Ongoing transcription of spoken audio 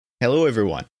Hello,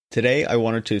 everyone. Today, I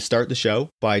wanted to start the show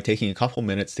by taking a couple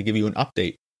minutes to give you an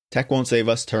update. Tech Won't Save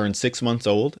Us turned 6 months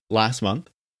old last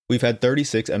month. We've had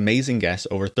 36 amazing guests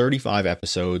over 35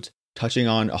 episodes, touching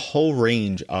on a whole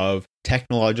range of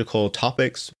technological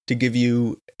topics to give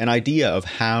you an idea of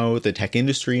how the tech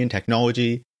industry and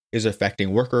technology is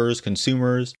affecting workers,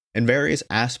 consumers, and various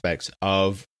aspects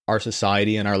of our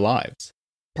society and our lives.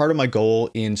 Part of my goal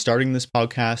in starting this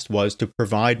podcast was to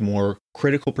provide more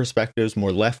critical perspectives,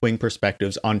 more left-wing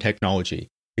perspectives on technology,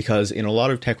 because in a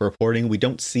lot of tech reporting, we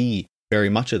don't see very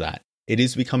much of that. It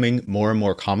is becoming more and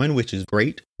more common, which is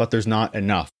great, but there's not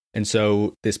enough. And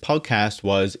so this podcast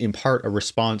was in part a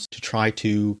response to try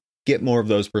to get more of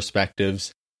those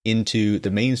perspectives into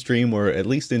the mainstream, or at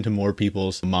least into more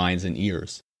people's minds and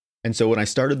ears. And so when I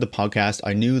started the podcast,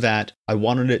 I knew that I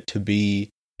wanted it to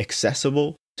be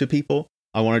accessible to people.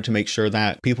 I wanted to make sure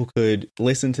that people could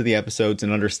listen to the episodes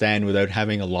and understand without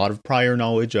having a lot of prior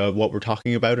knowledge of what we're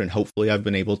talking about, and hopefully I've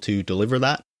been able to deliver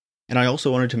that. And I also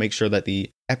wanted to make sure that the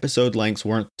episode lengths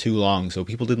weren't too long, so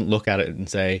people didn't look at it and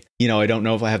say, I don't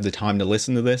know if I have the time to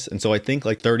listen to this. And so I think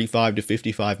like 35 to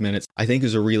 55 minutes, I think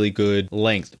is a really good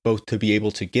length, both to be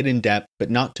able to get in depth, but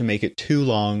not to make it too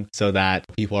long so that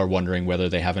people are wondering whether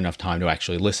they have enough time to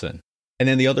actually listen. And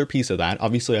then the other piece of that,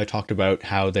 obviously I talked about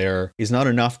how there is not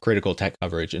enough critical tech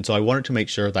coverage. And so I wanted to make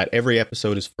sure that every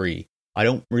episode is free. I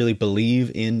don't really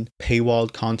believe in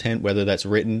paywalled content, whether that's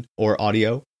written or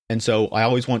audio. And so I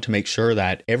always want to make sure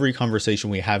that every conversation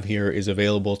we have here is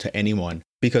available to anyone,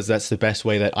 because that's the best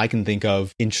way that I can think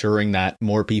of ensuring that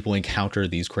more people encounter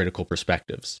these critical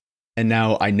perspectives. And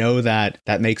now I know that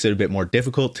that makes it a bit more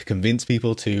difficult to convince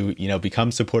people to,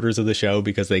 become supporters of the show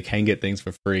because they can get things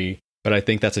for free. But I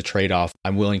think that's a trade-off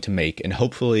I'm willing to make. And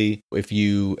hopefully, if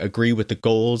you agree with the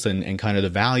goals and kind of the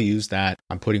values that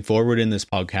I'm putting forward in this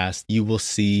podcast, you will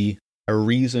see a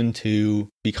reason to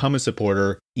become a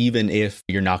supporter, even if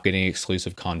you're not getting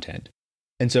exclusive content.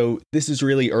 And so this is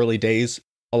really early days.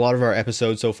 A lot of our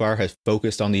episodes so far have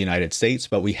focused on the United States,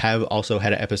 but we have also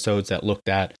had episodes that looked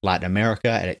at Latin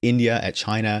America, at India, at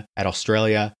China, at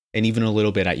Australia, and even a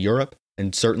little bit at Europe.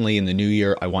 And certainly in the new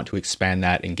year, I want to expand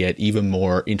that and get even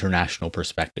more international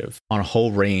perspective on a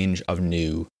whole range of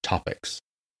new topics.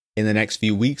 In the next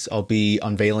few weeks, I'll be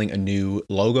unveiling a new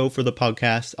logo for the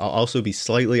podcast. I'll also be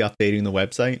slightly updating the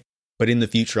website. But in the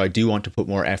future, I do want to put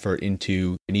more effort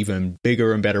into an even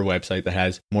bigger and better website that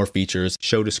has more features,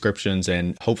 show descriptions,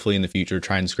 and hopefully in the future,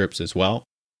 transcripts as well.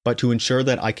 But to ensure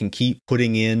that I can keep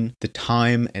putting in the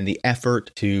time and the effort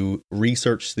to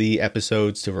research the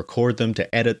episodes, to record them,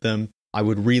 to edit them, I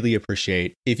would really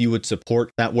appreciate if you would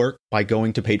support that work by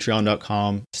going to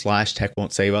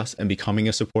patreon.com/techwon'tsavus and becoming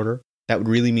a supporter. That would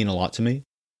really mean a lot to me.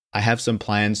 I have some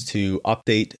plans to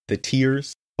update the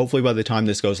tiers. Hopefully by the time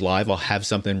this goes live, I'll have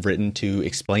something written to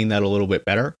explain that a little bit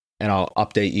better, and I'll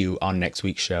update you on next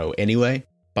week's show anyway.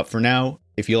 But for now,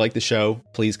 if you like the show,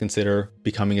 please consider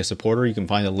becoming a supporter. You can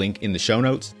find the link in the show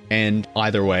notes. And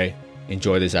either way,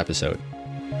 enjoy this episode.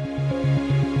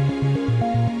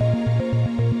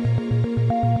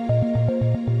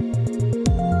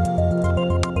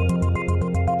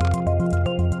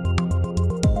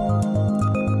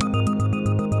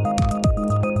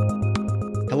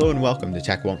 Hello and welcome to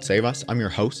Tech Won't Save Us. I'm your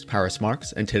host,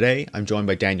 Marx, and today I'm joined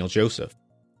by Daniel Joseph.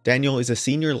 Daniel is a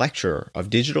senior lecturer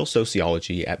of digital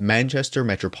sociology at Manchester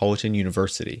Metropolitan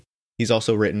University. He's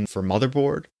also written for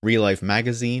Motherboard, Real Life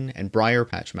Magazine, and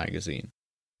Briarpatch Magazine.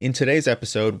 In today's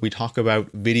episode, we talk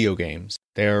about video games,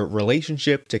 their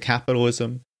relationship to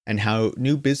capitalism, and how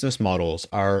new business models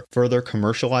are further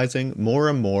commercializing more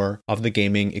and more of the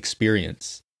gaming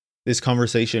experience. This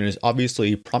conversation is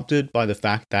obviously prompted by the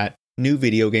fact that new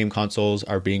video game consoles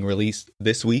are being released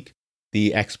this week,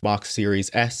 the Xbox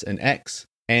Series S and X,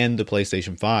 and the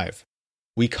PlayStation 5.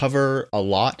 We cover a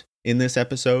lot in this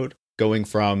episode, going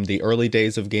from the early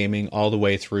days of gaming all the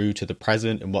way through to the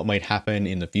present and what might happen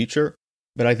in the future.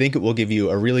 But I think it will give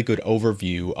you a really good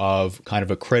overview of kind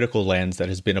of a critical lens that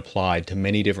has been applied to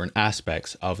many different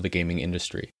aspects of the gaming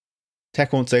industry.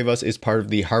 Tech Won't Save Us is part of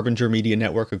the Harbinger Media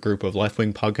Network, a group of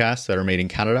left-wing podcasts that are made in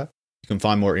Canada. You can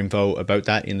find more info about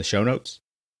that in the show notes.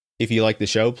 If you like the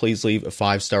show, please leave a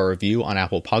 5-star review on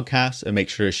Apple Podcasts and make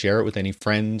sure to share it with any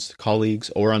friends,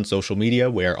 colleagues, or on social media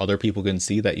where other people can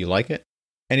see that you like it.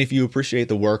 And if you appreciate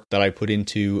the work that I put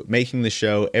into making the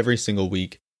show every single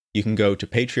week, you can go to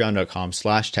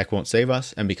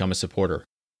patreon.com/techwon'tsaveus and become a supporter.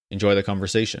 Enjoy the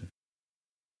conversation.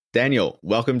 Daniel,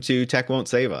 welcome to Tech Won't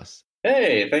Save Us.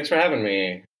 Hey, thanks for having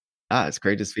me. It's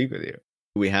great to speak with you.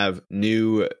 We have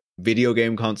new video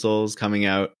game consoles coming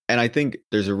out. And I think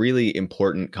there's a really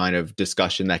important kind of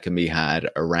discussion that can be had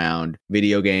around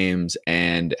video games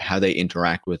and how they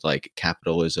interact with like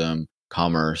capitalism,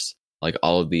 commerce, like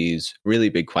all of these really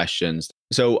big questions.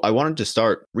 So I wanted to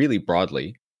start really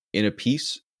broadly. In a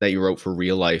piece that you wrote for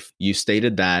Real Life, you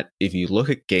stated that if you look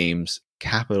at games,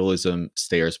 capitalism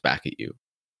stares back at you.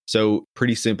 So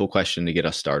pretty simple question to get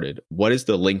us started. What is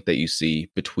the link that you see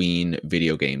between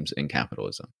video games and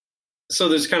capitalism? So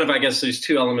there's kind of, I guess, there's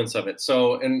two elements of it.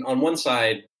 So on one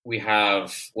side, we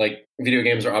have like video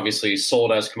games are obviously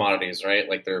sold as commodities, right?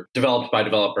 Like they're developed by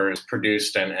developers,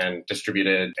 produced and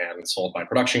distributed and sold by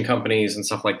production companies and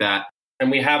stuff like that.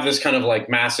 And we have this kind of like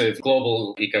massive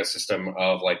global ecosystem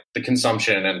of like the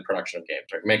consumption and production of games,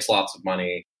 right? It makes lots of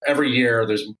money. Every year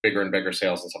there's bigger and bigger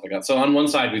sales and stuff like that. So on one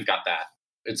side, we've got that.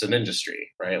 It's an industry,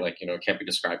 right? Like, it can't be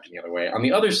described any other way. On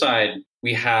the other side,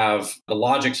 we have the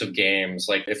logics of games.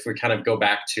 Like if we kind of go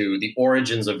back to the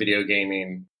origins of video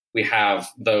gaming, we have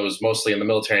those mostly in the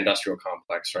military industrial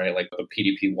complex, right? Like the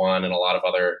PDP-1 and a lot of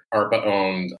other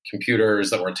ARPA-owned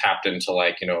computers that were tapped into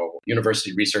like,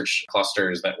 university research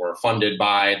clusters that were funded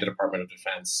by the Department of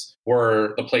Defense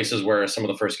were the places where some of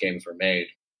the first games were made.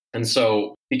 And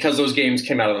so because those games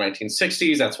came out of the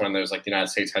 1960s, that's when there's like the United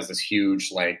States has this huge,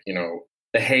 like,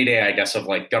 the heyday, I guess, of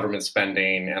like government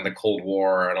spending and the Cold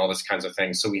War and all this kinds of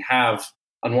things. So we have,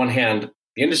 on one hand,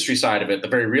 the industry side of it, the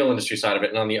very real industry side of it.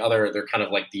 And on the other, they're kind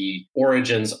of like the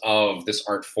origins of this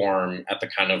art form at the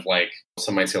kind of like,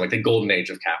 some might say like the golden age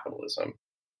of capitalism.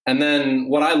 And then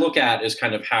what I look at is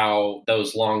kind of how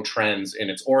those long trends in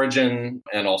its origin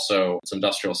and also its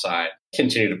industrial side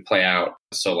continue to play out.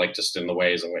 So like just in the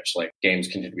ways in which like games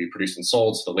continue to be produced and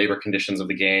sold, so the labor conditions of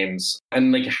the games,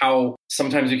 and like how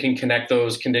sometimes you can connect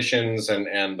those conditions and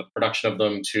the production of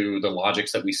them to the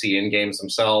logics that we see in games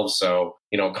themselves. So,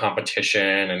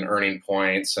 competition and earning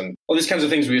points and all these kinds of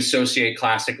things we associate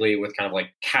classically with kind of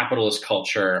like capitalist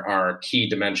culture are key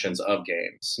dimensions of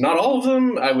games. Not all of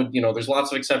them. There's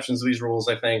lots of exceptions to these rules,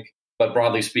 I think. But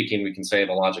broadly speaking, we can say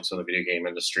the logics of the video game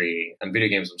industry and video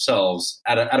games themselves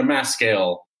at a mass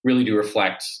scale really do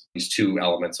reflect these two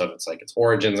elements of its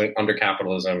origins under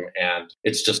capitalism and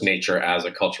its just nature as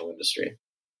a cultural industry.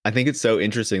 I think it's so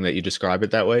interesting that you describe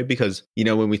it that way because,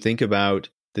 when we think about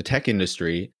the tech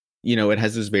industry, it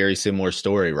has this very similar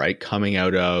story, right? Coming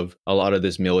out of a lot of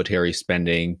this military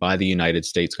spending by the United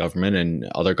States government and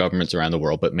other governments around the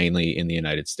world, but mainly in the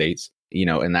United States,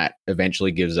 and that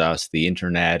eventually gives us the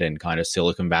internet and kind of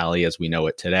Silicon Valley as we know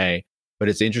it today. But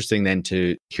it's interesting then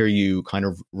to hear you kind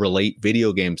of relate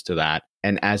video games to that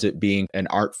and as it being an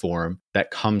art form that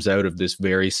comes out of this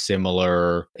very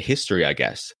similar history, I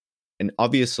guess. And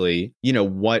obviously,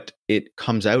 what it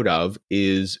comes out of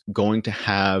is going to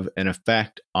have an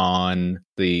effect on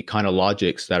the kind of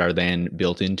logics that are then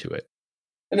built into it.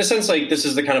 In a sense, like this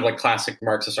is the kind of like classic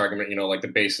Marxist argument, like the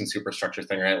base and superstructure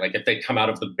thing, right? Like if they come out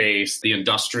of the base, the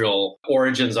industrial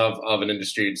origins of an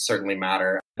industry certainly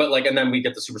matter. But and then we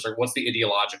get the superstructure. What's the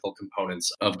ideological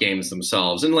components of games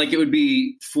themselves? And it would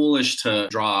be foolish to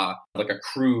draw like a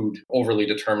crude, overly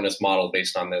determinist model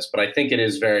based on this. But I think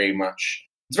it's very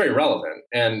relevant.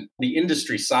 And the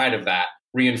industry side of that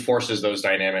reinforces those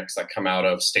dynamics that come out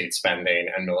of state spending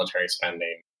and military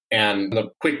spending and the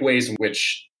quick ways in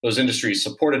which those industries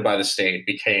supported by the state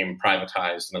became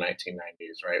privatized in the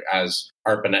 1990s, right? As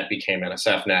ARPANET became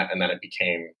NSFNet, and then it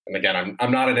became, and again,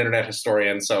 I'm not an internet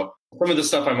historian, so some of the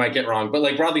stuff I might get wrong,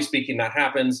 but broadly speaking, that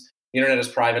happens. The internet is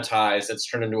privatized, it's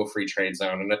turned into a free trade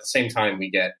zone. And at the same time, we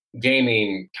get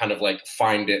gaming kind of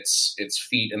find its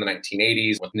feet in the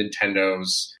 1980s with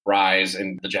Nintendo's rise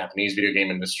in the Japanese video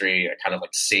game industry, kind of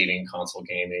saving console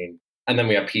gaming. And then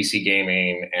we have PC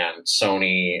gaming and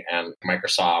Sony and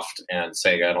Microsoft and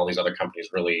Sega and all these other companies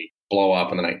really blow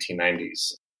up in the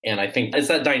 1990s. And I think it's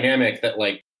that dynamic that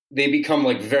they become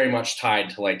very much tied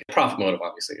to profit motive,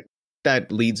 obviously.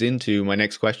 That leads into my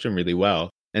next question really well.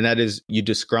 And that is, you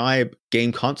describe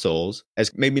game consoles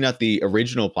as maybe not the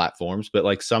original platforms,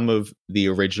 but some of the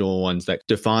original ones that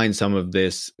define some of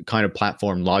this kind of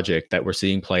platform logic that we're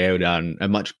seeing play out on a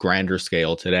much grander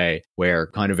scale today, where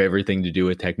kind of everything to do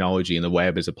with technology and the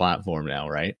web is a platform now,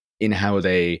 right? In how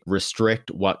they restrict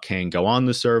what can go on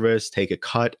the service, take a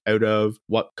cut out of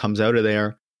what comes out of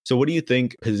there. So what do you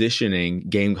think positioning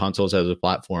game consoles as a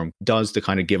platform does to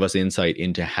kind of give us insight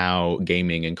into how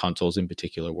gaming and consoles in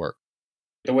particular work?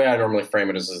 The way I normally frame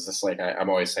it is this, I'm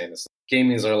always saying this,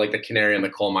 gamings are like the canary in the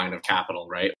coal mine of capital,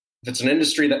 right? If it's an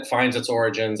industry that finds its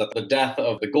origins at the death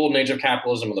of the golden age of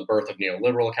capitalism or the birth of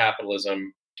neoliberal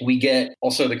capitalism, we get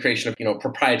also the creation of,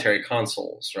 proprietary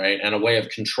consoles, right? And a way of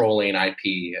controlling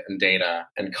IP and data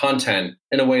and content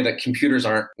in a way that computers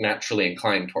aren't naturally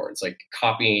inclined towards. Like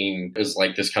copying is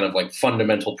like this kind of like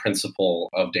fundamental principle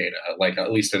of data, like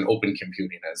at least in open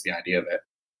computing as the idea of it.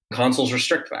 Consoles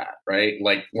restrict that, right?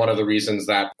 Like one of the reasons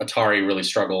that Atari really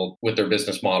struggled with their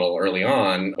business model early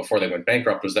on before they went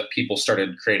bankrupt was that people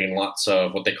started creating lots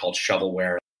of what they called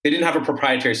shovelware. They didn't have a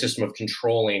proprietary system of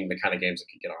controlling the kind of games that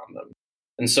could get on them.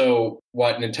 And so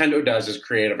what Nintendo does is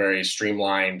create a very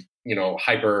streamlined,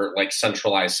 hyper like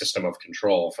centralized system of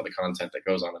control for the content that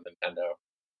goes on in Nintendo.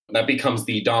 That becomes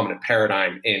the dominant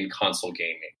paradigm in console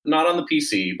gaming. Not on the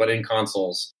PC, but in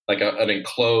consoles, like an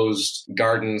enclosed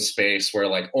garden space where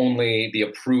like only the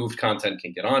approved content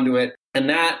can get onto it. And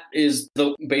that is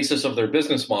the basis of their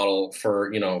business model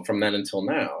for, from then until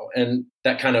now. And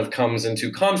that kind of comes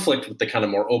into conflict with the kind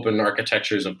of more open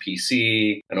architectures of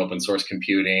PC and open source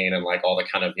computing and like all the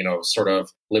kind of, sort of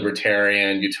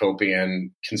libertarian,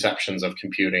 utopian conceptions of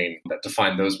computing that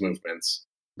define those movements.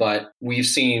 But we've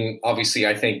seen, obviously,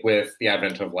 I think with the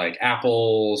advent of like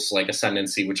Apple's like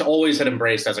ascendancy, which always had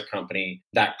embraced as a company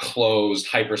that closed,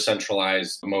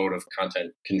 hyper-centralized mode of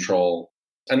content control.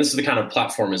 And this is the kind of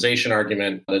platformization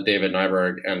argument that David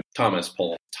Nyberg and Thomas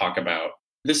Pohl talk about.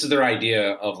 This is their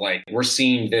idea of like, we're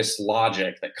seeing this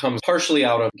logic that comes partially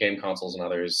out of game consoles and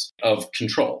others of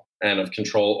control and of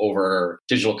control over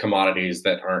digital commodities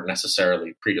that aren't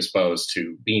necessarily predisposed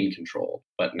to being controlled,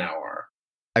 but now are.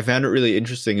 I found it really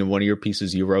interesting in one of your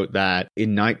pieces you wrote that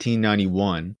in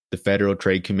 1991, the Federal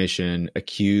Trade Commission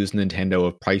accused Nintendo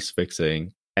of price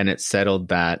fixing and it settled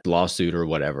that lawsuit or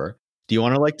whatever. Do you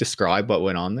want to like describe what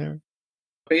went on there?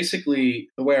 Basically,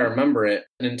 the way I remember it,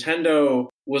 Nintendo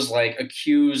was like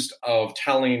accused of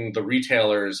telling the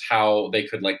retailers how they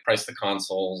could like price the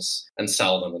consoles and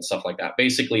sell them and stuff like that.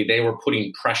 Basically, they were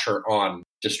putting pressure on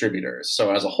distributors.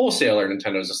 So as a wholesaler,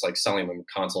 Nintendo's just like selling them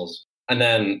consoles. And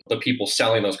then the people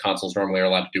selling those consoles normally are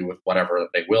allowed to do with whatever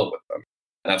they will with them.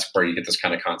 And that's where you get this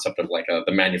kind of concept of like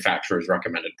the manufacturer's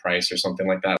recommended price or something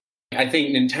like that. I think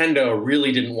Nintendo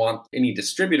really didn't want any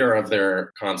distributor of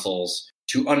their consoles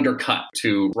to undercut,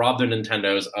 to rob their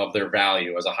Nintendos of their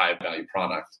value as a high value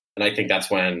product. And I think that's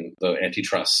when the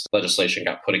antitrust legislation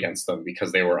got put against them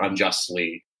because they were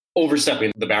unjustly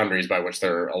overstepping the boundaries by which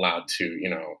they're allowed to,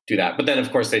 do that. But then,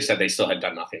 of course, they said they still had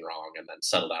done nothing wrong and then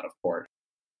settled out of court.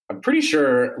 I'm pretty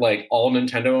sure like all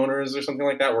Nintendo owners or something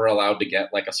like that were allowed to get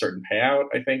like a certain payout,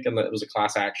 I think, and that it was a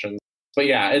class action. But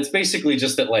yeah, it's basically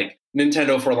just that like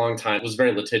Nintendo for a long time was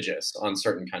very litigious on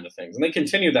certain kind of things. And they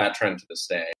continue that trend to this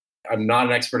day. I'm not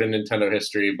an expert in Nintendo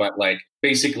history, but like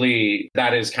basically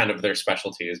that is kind of their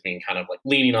specialty, is being kind of like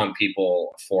leaning on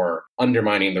people for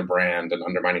undermining their brand and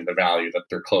undermining the value that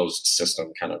their closed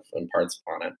system kind of imparts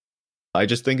upon it. I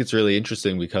just think it's really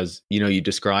interesting because, you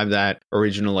describe that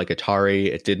original like Atari,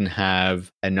 it didn't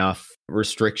have enough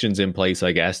restrictions in place,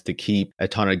 I guess, to keep a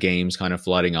ton of games kind of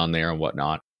flooding on there and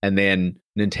whatnot. And then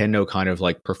Nintendo kind of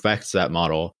like perfects that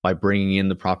model by bringing in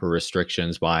the proper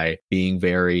restrictions, by being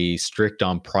very strict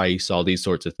on price, all these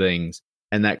sorts of things.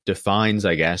 And that defines,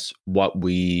 I guess, what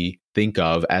we think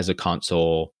of as a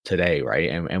console today, right?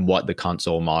 And what the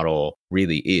console model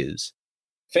really is.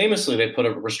 Famously, they put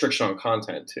a restriction on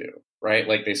content too, right?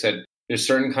 Like they said, there's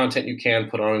certain content you can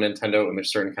put on a Nintendo and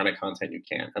there's certain kind of content you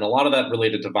can't. And a lot of that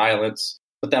related to violence,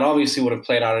 but that obviously would have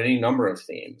played out any number of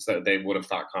themes that they would have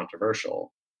thought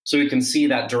controversial. So we can see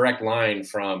that direct line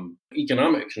from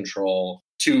economic control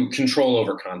to control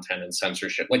over content and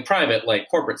censorship, like private, like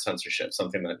corporate censorship,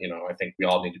 something that, I think we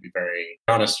all need to be very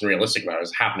honest and realistic about,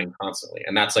 is happening constantly.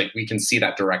 And that's like, we can see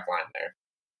that direct line there.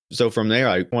 So from there,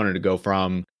 I wanted to go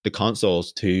from the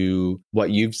consoles to what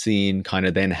you've seen kind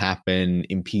of then happen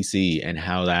in PC and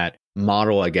how that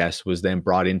model, I guess, was then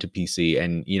brought into PC.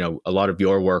 And, a lot of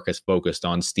your work has focused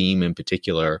on Steam in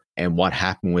particular and what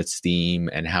happened with Steam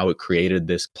and how it created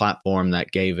this platform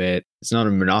that gave it, it's not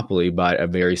a monopoly, but a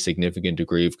very significant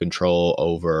degree of control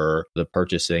over the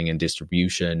purchasing and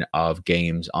distribution of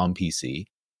games on PC.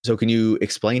 So can you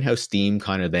explain how Steam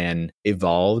kind of then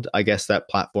evolved, I guess, that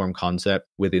platform concept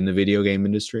within the video game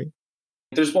industry?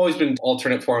 There's always been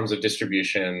alternate forms of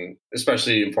distribution,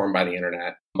 especially informed by the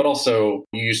internet. But also,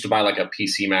 you used to buy like a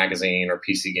PC magazine or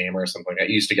PC Gamer or something like that.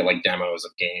 You used to get like demos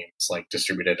of games like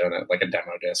distributed on like a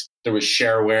demo disc. There was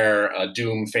shareware.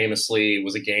 Doom famously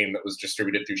was a game that was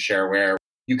distributed through shareware.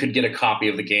 You could get a copy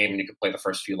of the game and you could play the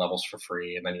first few levels for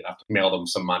free, and then you'd have to mail them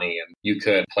some money and you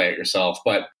could play it yourself.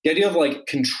 But the idea of like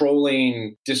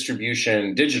controlling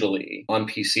distribution digitally on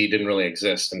PC didn't really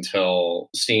exist until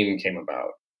Steam came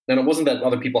about. And it wasn't that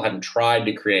other people hadn't tried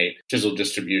to create digital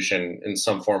distribution in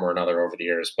some form or another over the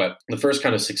years, but the first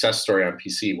kind of success story on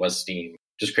PC was Steam,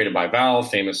 just created by Valve,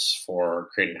 famous for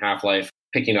creating Half-Life,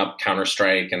 picking up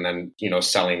Counter-Strike and then,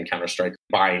 selling Counter-Strike,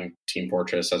 buying Team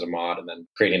Fortress as a mod and then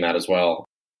creating that as well.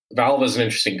 Valve is an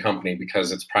interesting company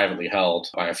because it's privately held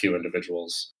by a few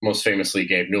individuals, most famously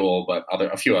Gabe Newell, but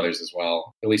a few others as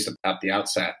well, at least at the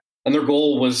outset. And their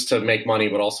goal was to make money,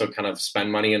 but also kind of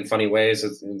spend money in funny ways.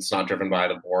 It's not driven by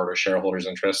the board or shareholders'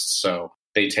 interests. So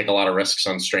they take a lot of risks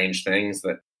on strange things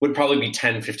that would probably be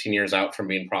 10, 15 years out from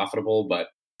being profitable, but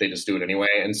they just do it anyway.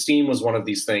 And Steam was one of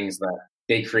these things that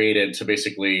they created to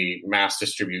basically mass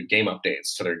distribute game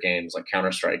updates to their games like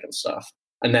Counter-Strike and stuff.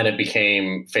 And then it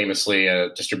became famously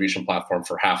a distribution platform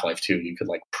for Half-Life 2. You could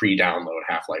pre-download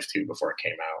Half-Life 2 before it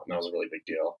came out. And that was a really big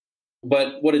deal.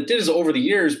 But what it did is over the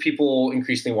years, people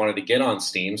increasingly wanted to get on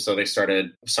Steam. So they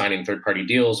started signing third-party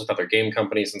deals with other game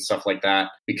companies and stuff like that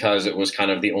because it was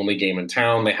kind of the only game in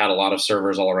town. They had a lot of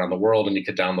servers all around the world and you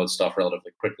could download stuff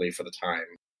relatively quickly for the time.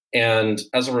 And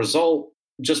as a result,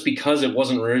 just because it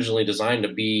wasn't originally designed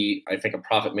to be, I think, a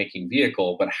profit-making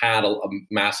vehicle, but had a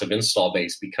massive install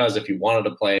base, because if you wanted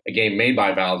to play a game made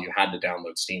by Valve, you had to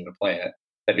download Steam to play it.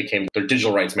 That became their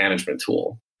digital rights management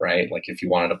tool, right? Like if you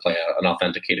wanted to play an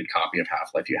authenticated copy of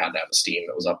Half-Life, you had to have a Steam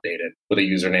that was updated with a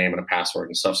username and a password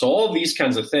and stuff. So all of these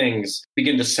kinds of things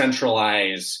begin to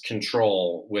centralize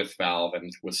control with Valve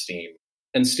and with Steam.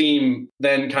 And Steam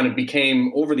then kind of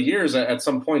became, over the years, at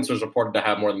some points, was reported to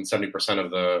have more than 70% of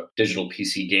the digital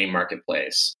PC game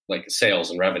marketplace, like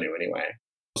sales and revenue anyway.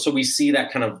 So we see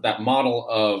that kind of that model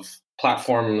of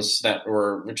platforms that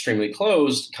were extremely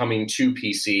closed coming to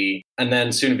PC. And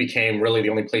then soon it became really the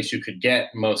only place you could get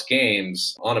most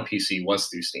games on a PC was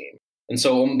through Steam. And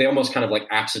so they almost kind of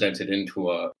accidented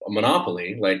into a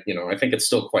monopoly. I think it's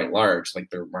still quite large,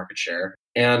 their market share,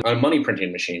 and a money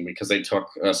printing machine, because they took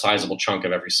a sizable chunk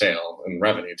of every sale and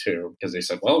revenue too, because they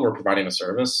said, well, we're providing a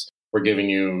service. We're giving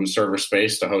you server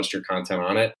space to host your content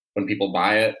on it. When people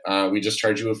buy it, we just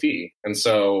charge you a fee. And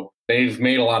so they've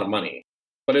made a lot of money.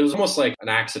 But it was almost like an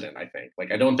accident, I think.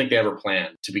 I don't think they ever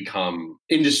planned to become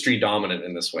industry dominant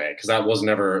in this way, because that was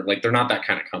never, they're not that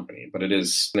kind of company, but it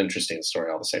is an interesting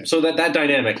story all the same. So that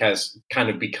dynamic has kind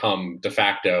of become de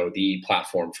facto the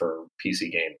platform for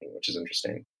PC gaming, which is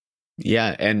interesting.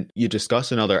 Yeah, and you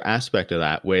discuss another aspect of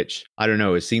that, which, I don't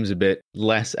know, it seems a bit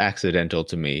less accidental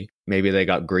to me. Maybe they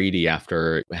got greedy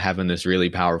after having this really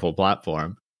powerful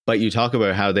platform. But you talk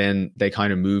about how then they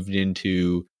kind of moved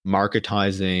into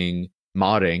marketizing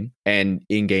modding and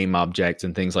in-game objects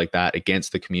and things like that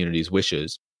against the community's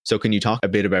wishes. So can you talk a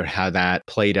bit about how that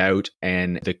played out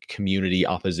and the community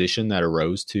opposition that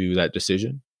arose to that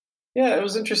decision? Yeah, it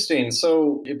was interesting.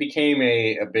 So it became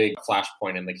a big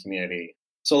flashpoint in the community.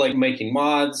 So making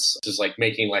mods, just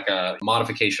making a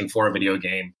modification for a video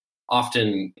game,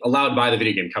 often allowed by the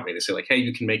video game company. They say hey,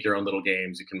 you can make your own little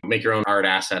games, you can make your own art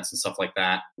assets and stuff like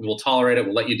that. We'll tolerate it,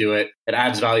 we'll let you do it. It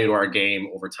adds value to our game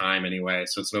over time anyway,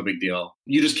 so it's no big deal.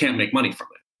 You just can't make money from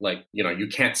it. You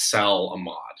can't sell a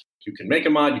mod. You can make a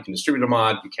mod, you can distribute a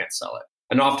mod, you can't sell it.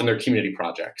 And often they're community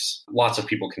projects. Lots of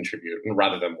people contribute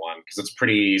rather than one, because it's a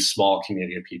pretty small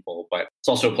community of people. But it's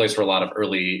also a place where a lot of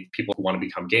early people who want to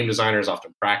become game designers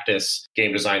often practice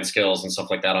game design skills and stuff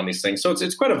like that on these things. So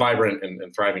it's quite a vibrant and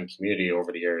thriving community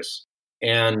over the years.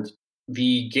 And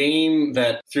the game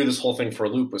that threw this whole thing for a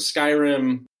loop was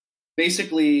Skyrim.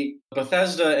 Basically,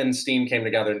 Bethesda and Steam came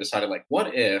together and decided,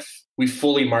 what if we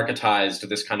fully marketized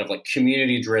this kind of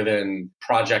community-driven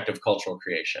project of cultural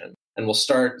creation? And we'll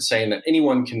start saying that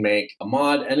anyone can make a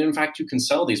mod. And in fact, you can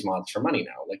sell these mods for money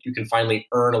now. You can finally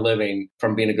earn a living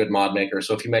from being a good mod maker.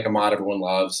 So if you make a mod everyone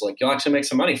loves, you'll actually make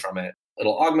some money from it.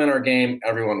 It'll augment our game.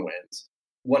 Everyone wins.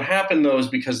 What happened, though, is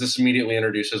because this immediately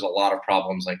introduces a lot of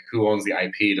problems, who owns the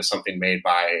IP to something made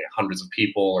by hundreds of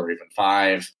people or even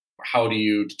 5? How do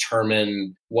you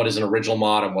determine what is an original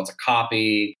mod and what's a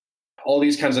copy? All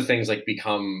these kinds of things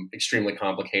become extremely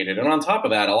complicated. And on top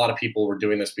of that, a lot of people were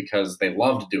doing this because they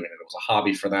loved doing it. It was a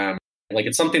hobby for them.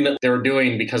 It's something that they were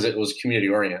doing because it was community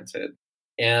oriented.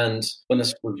 And when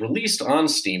this was released on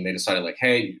Steam, they decided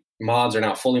hey, mods are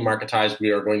now fully marketized.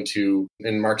 We are going to,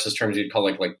 in Marx's terms, you'd call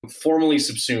formally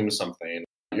subsume something.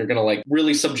 You're going to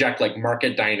really subject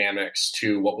market dynamics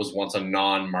to what was once a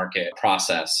non-market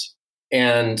process.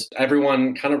 And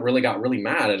everyone kind of got really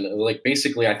mad. And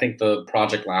basically, I think the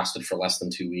project lasted for less than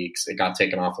 2 weeks. It got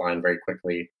taken offline very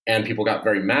quickly. And people got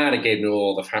very mad at Gabe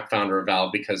Newell, the founder of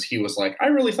Valve, because he was I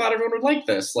really thought everyone would like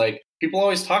this. People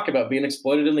always talk about being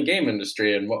exploited in the game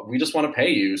industry and we just want to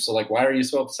pay you. So why are you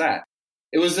so upset?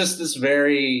 It was this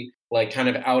very like kind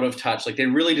of out of touch. Like they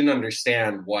really didn't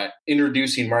understand what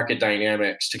introducing market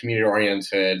dynamics to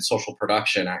community-oriented social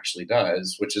production actually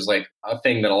does, which is like a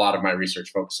thing that a lot of my research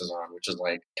focuses on, which is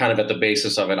like kind of at the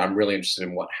basis of it. I'm really interested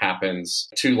in what happens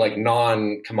to like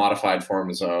non-commodified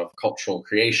forms of cultural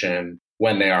creation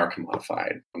when they are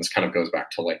commodified. And this kind of goes back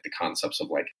to like the concepts of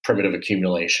like primitive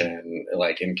accumulation,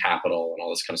 like in capital and all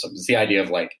this kind of stuff. It's the idea of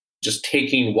like just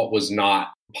taking what was not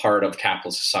part of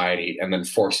capitalist society and then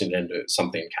forcing it into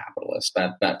something capitalist.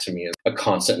 That to me is a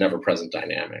constant, never-present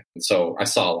dynamic. And so I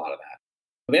saw a lot of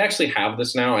that. They actually have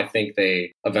this now. I think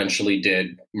they eventually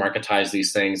did marketize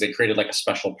these things. They created like a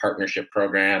special partnership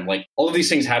program. Like all of these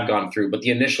things have gone through, but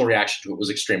the initial reaction to it was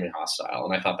extremely hostile.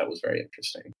 And I thought that was very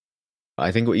interesting.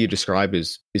 I think what you describe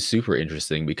is super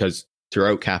interesting because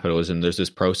throughout capitalism, there's this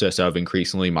process of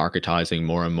increasingly marketizing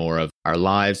more and more of our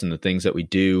lives and the things that we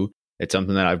do. It's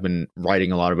something that I've been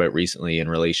writing a lot about recently in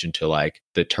relation to like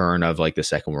the turn of like the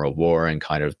Second World War and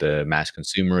kind of the mass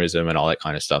consumerism and all that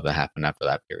kind of stuff that happened after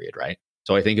that period, right?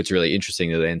 So I think it's really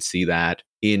interesting to then see that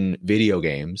in video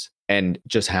games and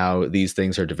just how these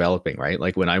things are developing, right?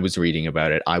 Like when I was reading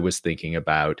about it, I was thinking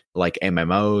about like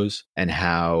MMOs and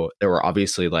how there were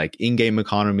obviously like in-game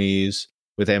economies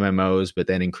with MMOs, but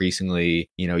then increasingly,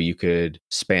 you know, you could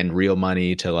spend real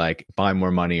money to like buy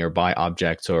more money or buy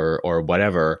objects or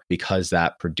whatever, because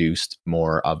that produced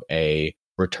more of a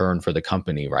return for the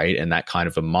company, right? And that kind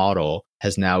of a model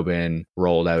has now been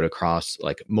rolled out across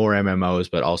like more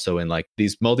MMOs, but also in like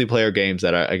these multiplayer games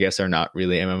that I guess are not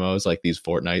really MMOs, like these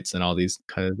Fortnites and all these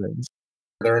kind of things.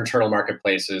 Their internal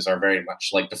marketplaces are very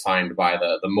much like defined by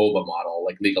the MOBA model,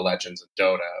 like League of Legends and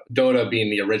Dota. Dota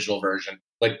being the original version,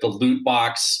 like the loot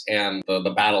box and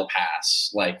the battle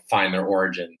pass, like find their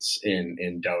origins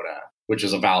in Dota, which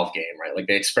is a Valve game, right? Like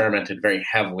they experimented very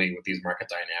heavily with these market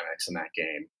dynamics in that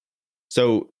game.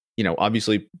 So, you know,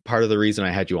 obviously part of the reason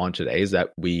I had you on today is that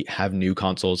we have new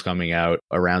consoles coming out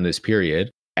around this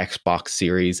period, Xbox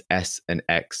Series S and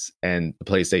X and the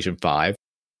PlayStation 5.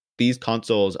 These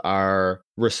consoles are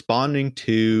responding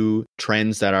to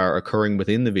trends that are occurring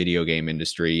within the video game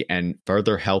industry and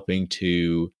further helping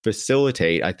to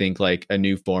facilitate, I think, like a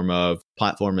new form of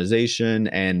platformization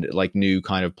and like new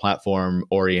kind of platform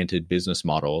oriented business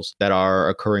models that are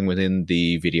occurring within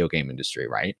the video game industry,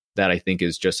 right? That I think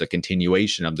is just a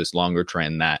continuation of this longer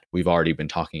trend that we've already been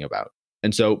talking about.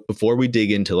 And so before we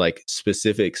dig into like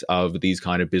specifics of these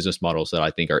kind of business models that I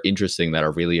think are interesting, that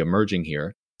are really emerging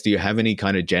here, do you have any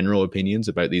kind of general opinions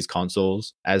about these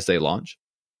consoles as they launch?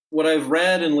 What I've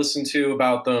read and listened to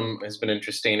about them has been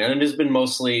interesting. And it has been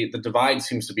mostly, the divide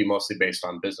seems to be mostly based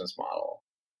on business model.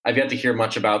 I've yet to hear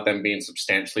much about them being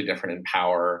substantially different in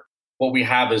power. What we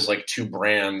have is like two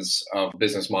brands of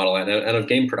business model and of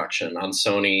game production. On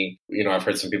Sony, you know, I've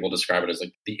heard some people describe it as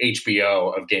like the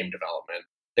HBO of game development.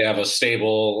 They have a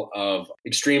stable of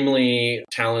extremely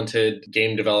talented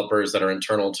game developers that are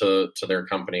internal to their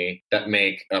company that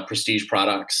make prestige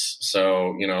products.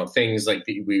 So, you know, things like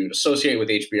we associate with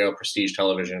HBO, prestige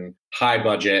television, high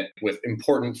budget with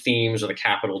important themes with a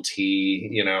capital T,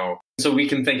 you know. So we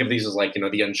can think of these as like, you know,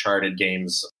 the Uncharted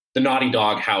games. The Naughty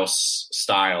Dog house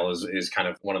style is kind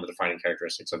of one of the defining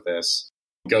characteristics of this.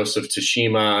 Ghost of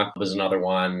Tsushima was another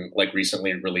one, like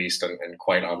recently released and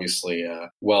quite obviously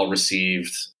well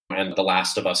received. And The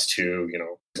Last of Us 2, you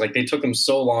know, like they took them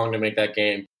so long to make that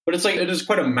game, but it's like it is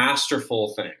quite a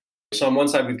masterful thing. So on one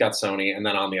side we've got Sony, and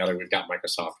then on the other we've got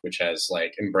Microsoft, which has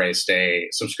like embraced a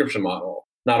subscription model,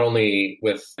 not only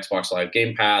with Xbox Live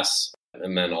Game Pass.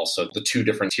 And then also the two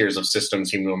different tiers of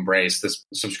systems seem to embrace this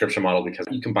subscription model because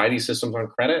you can buy these systems on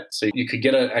credit. So you could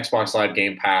get an Xbox Live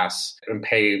Game Pass and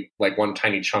pay like one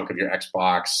tiny chunk of your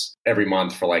Xbox every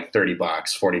month for like $30,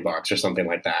 $40 or something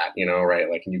like that, you know, right?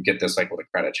 Like, and you get this like with a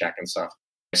credit check and stuff.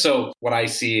 So what I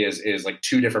see is like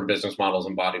two different business models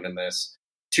embodied in this,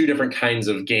 two different kinds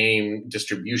of game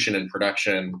distribution and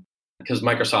production, because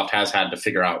Microsoft has had to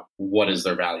figure out what is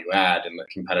their value add in the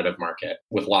competitive market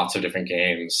with lots of different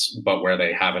games, but where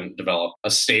they haven't developed a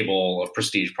stable of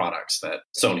prestige products that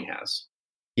Sony has.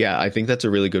 Yeah, I think that's a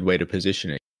really good way to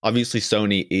position it. Obviously,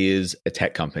 Sony is a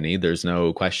tech company. There's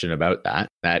no question about that.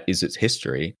 That is its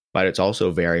history, but it's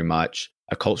also very much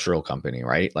a cultural company,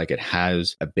 right? Like it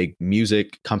has a big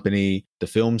music company, the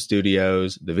film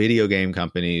studios, the video game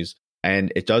companies.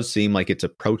 And it does seem like it's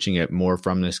approaching it more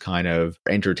from this kind of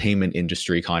entertainment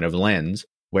industry kind of lens,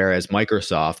 whereas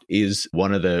Microsoft is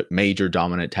one of the major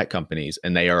dominant tech companies,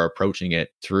 and they are approaching it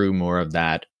through more of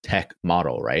that tech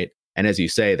model, right? And as you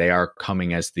say, they are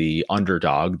coming as the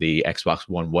underdog. The Xbox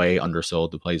One way undersold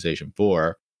the PlayStation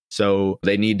 4. So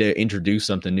they need to introduce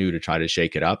something new to try to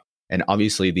shake it up. And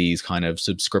obviously these kind of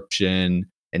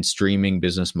subscription And streaming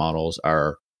business models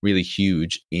are really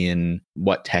huge in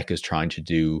what tech is trying to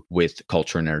do with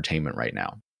culture and entertainment right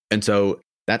now. And so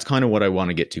that's kind of what I want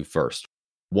to get to first.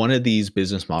 One of these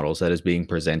business models that is being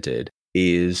presented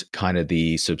is kind of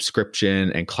the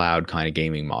subscription and cloud kind of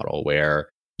gaming model where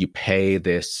you pay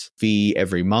this fee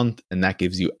every month and that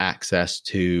gives you access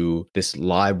to this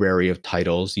library of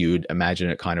titles. You'd imagine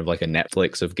it kind of like a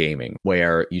Netflix of gaming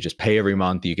where you just pay every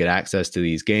month, you get access to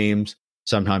these games.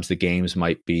 Sometimes the games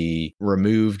might be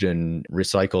removed and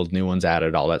recycled, new ones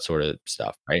added, all that sort of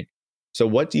stuff, right? So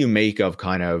what do you make of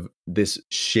kind of this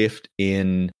shift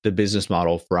in the business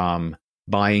model from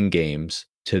buying games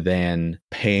to then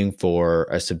paying for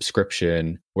a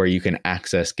subscription where you can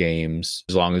access games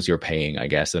as long as you're paying, I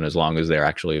guess, and as long as they're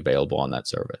actually available on that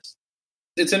service?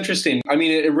 It's interesting. I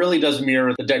mean, it really does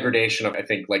mirror the degradation of, I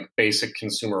think, like basic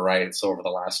consumer rights over the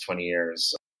last 20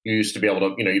 years. You used to be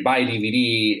able to, you buy a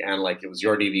DVD and like it was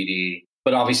your DVD,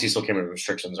 but obviously still came with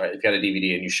restrictions, right? If you had a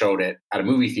DVD and you showed it at a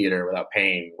movie theater without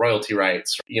paying royalty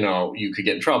rights, you could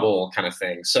get in trouble kind of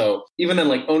thing. So even then,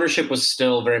 like ownership was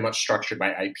still very much structured by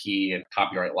IP and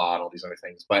copyright law and all these other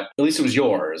things. But at least it was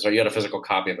yours, or you had a physical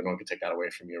copy of it. No one could take that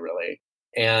away from you, really.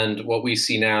 And what we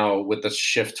see now with the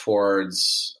shift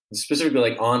towards specifically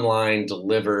like online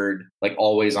delivered, like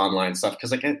always online stuff.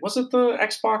 Because like, was it the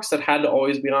Xbox that had to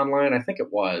always be online? I think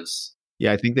it was.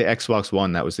 Yeah, I think the Xbox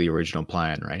One, that was the original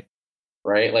plan, right?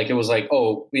 Right? Like it was like,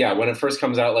 oh yeah, when it first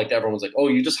comes out, like everyone's like, oh,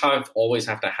 you just always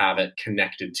have to have it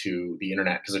connected to the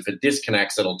internet. Because if it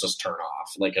disconnects, it'll just turn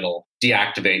off. Like it'll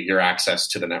deactivate your access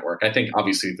to the network. I think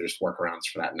obviously there's workarounds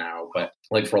for that now, but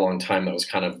like for a long time, that was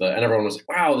kind of and everyone was like,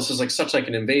 wow, this is like such like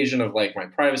an invasion of like my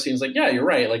privacy. And it's like, yeah, you're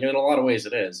right. Like in a lot of ways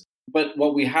it is. But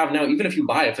what we have now, even if you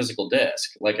buy a physical disc,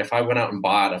 like if I went out and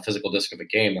bought a physical disc of a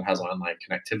game that has online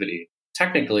connectivity,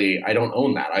 technically I don't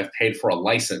own that. I've paid for a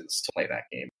license to play that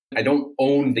game. I don't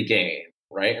own the game,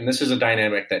 right? And this is a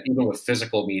dynamic that even with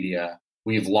physical media,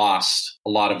 we've lost a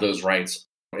lot of those rights.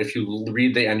 If you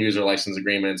read the end user license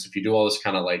agreements, if you do all this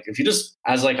kind of like, if you just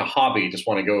as like a hobby, just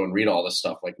want to go and read all this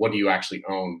stuff, like what do you actually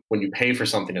own when you pay for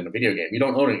something in a video game? You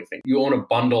don't own anything. You own a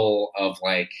bundle of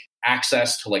like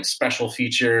access to like special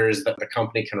features that the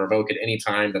company can revoke at any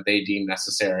time that they deem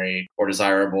necessary or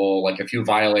desirable. Like if you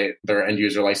violate their end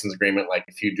user license agreement, like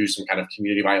if you do some kind of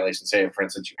community violation, say for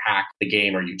instance, you hack the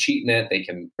game or you cheat in it, they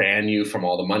can ban you from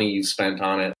all the money you've spent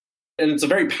on it. And it's a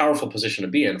very powerful position to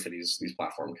be in for these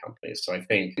platform companies. So I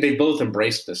think they both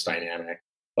embraced this dynamic,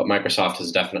 but Microsoft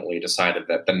has definitely decided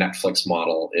that the Netflix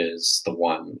model is the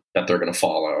one that they're going to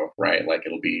follow, right? Like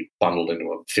it'll be bundled into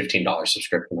a $15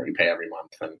 subscription where you pay every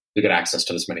month and you get access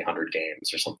to this many 100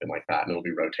 games or something like that, and it'll be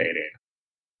rotating.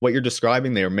 What you're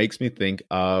describing there makes me think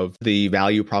of the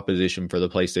value proposition for the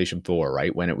PlayStation 4,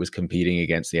 right? When it was competing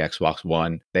against the Xbox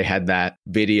One, they had that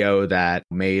video that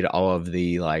made all of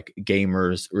the like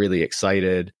gamers really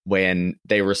excited when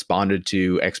they responded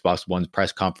to Xbox One's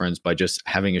press conference by just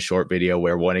having a short video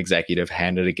where one executive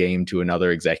handed a game to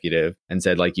another executive and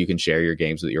said like, you can share your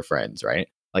games with your friends, right?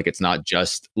 Like it's not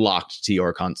just locked to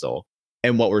your console.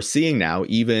 And what we're seeing now,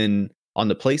 even on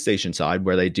the PlayStation side,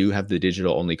 where they do have the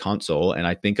digital only console, and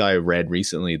I think I read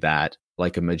recently that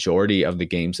like a majority of the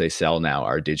games they sell now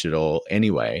are digital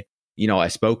anyway. I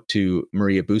spoke to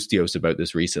Maria Bustios about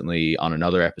this recently on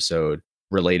another episode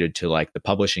related to like the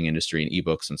publishing industry and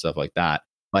ebooks and stuff like that.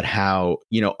 But how,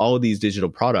 all of these digital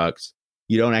products,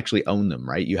 you don't actually own them,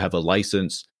 right? You have a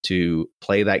license to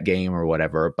play that game or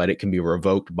whatever, but it can be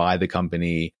revoked by the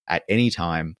company at any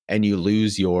time and you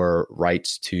lose your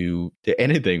rights to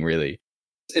anything really.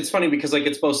 It's funny because like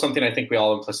it's both something I think we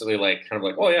all implicitly like kind of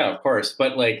like, oh yeah, of course.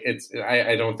 But like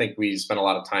I don't think we spend a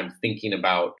lot of time thinking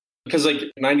about, because like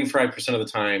 95% of the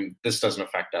time this doesn't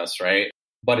affect us, right?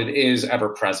 But it is ever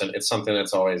present. It's something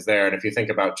that's always there. And if you think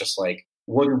about just like,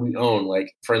 what do we own?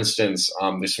 Like, for instance,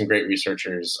 there's some great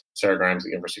researchers, Sarah Grimes at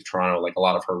the University of Toronto, like a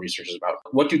lot of her research is about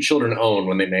what do children own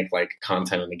when they make like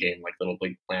content in the game, like Little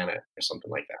Big Planet or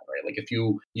something like that, right? Like if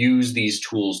you use these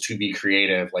tools to be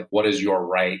creative, like what is your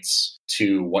rights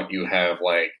to what you have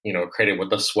like, created with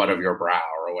the sweat of your brow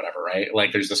or whatever, right?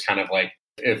 Like there's this kind of like,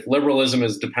 if liberalism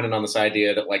is dependent on this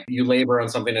idea that like you labor on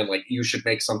something and like you should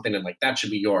make something and like that should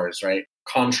be yours, right?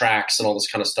 Contracts and all this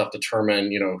kind of stuff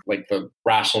determine, like the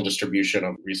rational distribution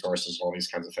of resources and all these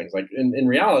kinds of things. Like in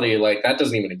reality, like that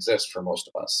doesn't even exist for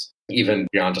most of us, even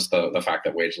beyond just the fact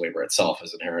that wage labor itself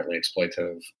is inherently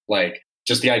exploitative. Like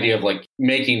just the idea of like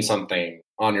making something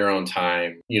on your own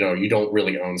time, you don't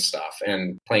really own stuff,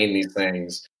 and playing these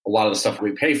things, a lot of the stuff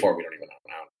we pay for, we don't even own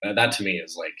now. That to me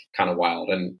is like kind of wild.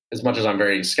 And as much as I'm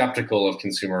very skeptical of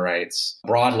consumer rights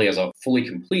broadly as a fully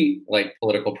complete like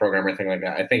political program or anything like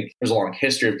that, I think there's a long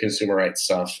history of consumer rights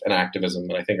stuff and activism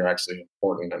that I think are actually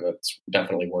important, and it's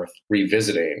definitely worth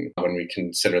revisiting when we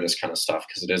consider this kind of stuff,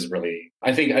 because it is really,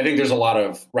 I think there's a lot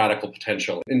of radical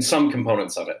potential in some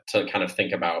components of it to kind of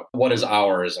think about what is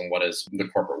ours and what is the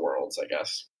corporate world's, I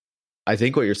guess. I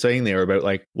think what you're saying there about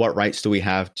like what rights do we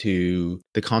have to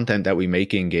the content that we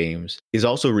make in games is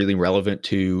also really relevant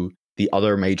to the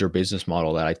other major business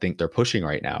model that I think they're pushing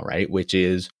right now, right? Which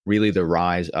is really the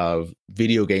rise of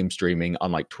video game streaming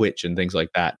on like Twitch and things like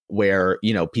that, where,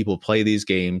 you know, people play these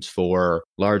games for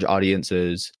large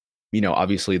audiences. You know,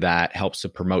 obviously that helps to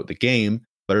promote the game,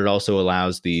 but it also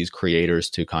allows these creators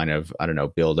to kind of, I don't know,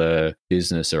 build a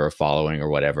business or a following or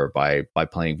whatever by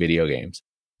playing video games.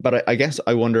 But I guess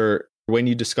I wonder, when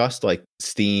you discussed like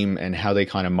Steam and how they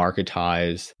kind of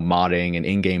marketize modding and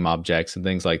in-game objects and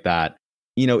things like that,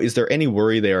 you know, is there any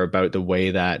worry there about the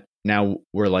way that now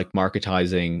we're like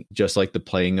marketizing just like the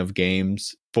playing of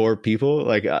games for people?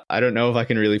 Like, I don't know if I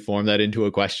can really form that into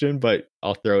a question, but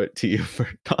I'll throw it to you for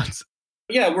thoughts.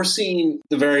 Yeah, we're seeing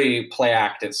the very play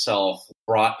act itself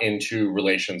brought into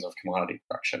relations of commodity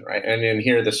production, right? And in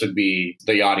here, this would be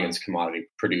the audience commodity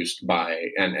produced by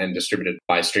and distributed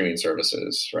by streaming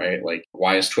services, right? Like,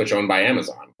 why is Twitch owned by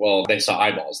Amazon? Well, they saw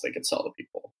eyeballs they could sell to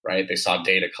people, right? They saw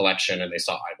data collection and they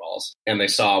saw eyeballs, and they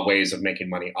saw ways of making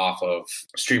money off of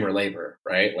streamer labor,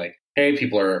 right? Like, hey,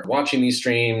 people are watching these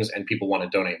streams and people want to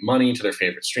donate money to their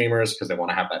favorite streamers because they want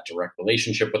to have that direct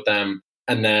relationship with them.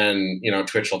 And then, you know,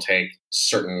 Twitch will take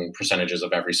certain percentages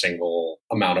of every single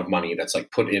amount of money that's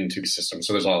like put into the system.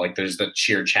 So there's the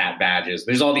cheer chat badges.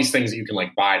 There's all these things that you can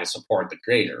like buy to support the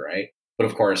creator, right? But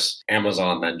of course,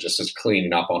 Amazon then just is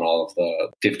cleaning up on all of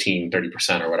the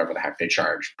 15-30% or whatever the heck they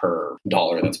charge per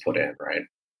dollar that's put in, right?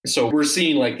 So we're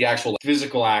seeing like the actual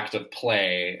physical act of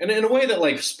play, and in a way that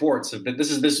like sports have been,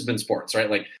 this has been sports, right?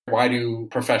 Like, why do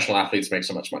professional athletes make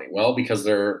so much money? Well, because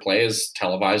their play is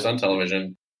televised on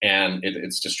television. And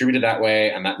it's distributed that way.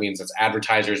 And that means that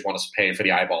advertisers want us to pay for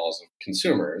the eyeballs of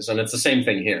consumers. And it's the same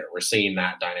thing here. We're seeing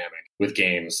that dynamic with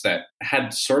games that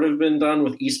had sort of been done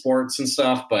with esports and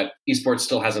stuff, but esports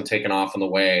still hasn't taken off in the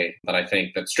way that I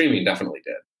think that streaming definitely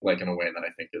did, like in a way that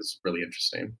I think is really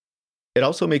interesting. It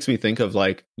also makes me think of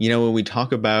like, you know, when we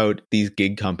talk about these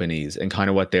gig companies and kind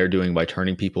of what they're doing by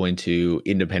turning people into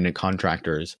independent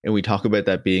contractors, and we talk about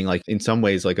that being like in some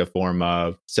ways like a form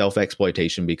of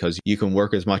self-exploitation because you can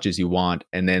work as much as you want,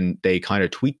 and then they kind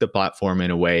of tweak the platform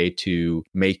in a way to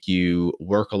make you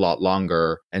work a lot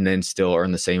longer and then still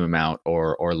earn the same amount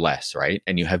or less, right?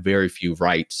 And you have very few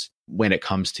rights when it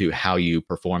comes to how you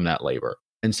perform that labor.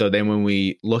 And so then when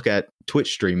we look at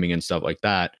Twitch streaming and stuff like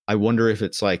that, I wonder if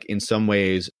it's like in some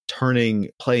ways turning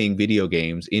playing video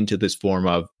games into this form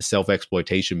of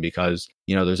self-exploitation because,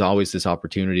 you know, there's always this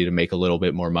opportunity to make a little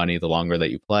bit more money the longer that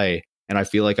you play. And I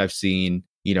feel like I've seen,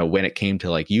 you know, when it came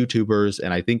to like YouTubers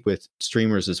and I think with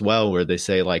streamers as well, where they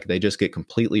say like they just get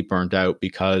completely burnt out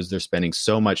because they're spending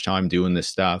so much time doing this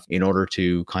stuff in order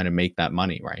to kind of make that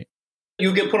money, right?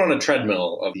 You get put on a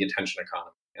treadmill of the attention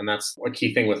economy. And that's a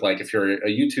key thing with like, if you're a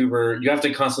YouTuber, you have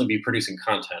to constantly be producing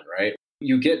content, right?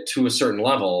 You get to a certain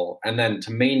level, and then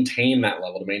to maintain that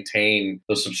level, to maintain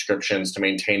those subscriptions, to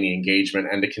maintain the engagement,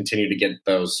 and to continue to get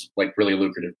those like really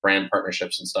lucrative brand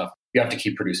partnerships and stuff, you have to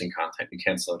keep producing content. You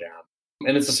can't slow down.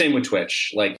 And it's the same with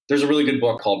Twitch. Like, there's a really good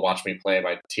book called Watch Me Play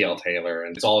by T.L. Taylor.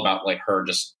 And it's all about like her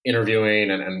just interviewing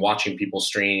and watching people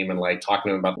stream and like talking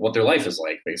to them about what their life is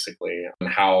like, basically, and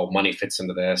how money fits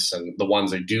into this, and the ones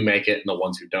that do make it and the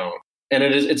ones who don't. And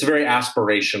it's a very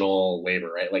aspirational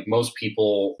labor, right? Like, most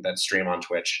people that stream on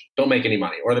Twitch don't make any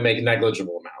money, or they make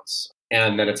negligible amounts.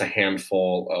 And then it's a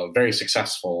handful of very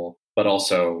successful, but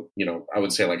also, you know, I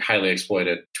would say like highly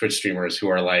exploited Twitch streamers who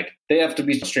are like, they have to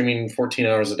be streaming 14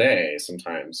 hours a day,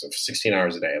 sometimes 16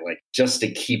 hours a day, like just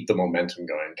to keep the momentum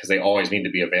going, because they always need to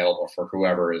be available for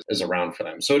whoever is around for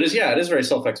them. So it is very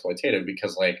self-exploitative,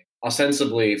 because like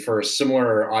ostensibly for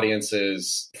similar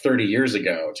audiences 30 years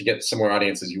ago, to get similar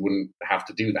audiences, you wouldn't have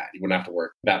to do that. You wouldn't have to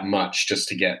work that much just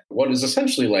to get what is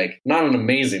essentially like not an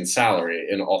amazing salary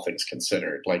in all things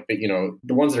considered. Like, you know,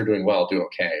 the ones that are doing well do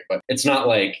okay, but it's not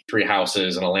like 3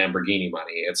 houses and a Lamborghini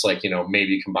money. It's like, you know,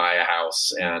 maybe you can buy a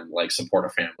house and like support a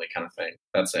family kind of thing.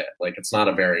 That's it. Like, it's not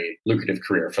a very lucrative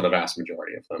career for the vast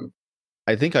majority of them.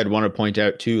 I think I'd want to point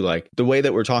out too, like the way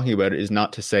that we're talking about it is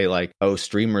not to say like, oh,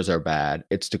 streamers are bad.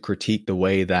 It's to critique the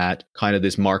way that kind of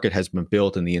this market has been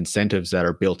built and the incentives that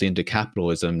are built into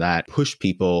capitalism that push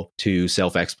people to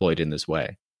self-exploit in this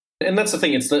way. And that's the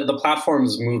thing. It's the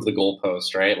platforms move the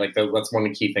goalpost, right? Like that's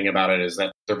one key thing about it is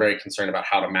that they're very concerned about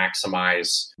how to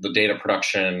maximize the data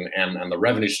production and the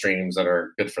revenue streams that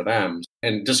are good for them.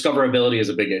 And discoverability is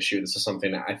a big issue. This is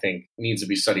something that I think needs to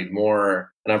be studied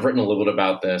more. And I've written a little bit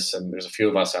about this, and there's a few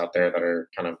of us out there that are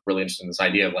kind of really interested in this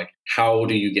idea of like, how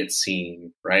do you get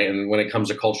seen, right? And when it comes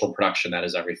to cultural production, that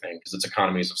is everything because it's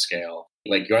economies of scale.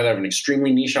 Like you either have an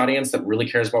extremely niche audience that really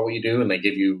cares about what you do and they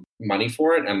give you money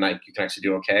for it and like you can actually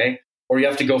do okay, or you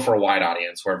have to go for a wide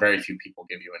audience where very few people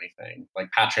give you anything. Like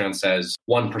Patreon says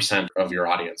 1% of your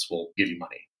audience will give you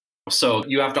money. So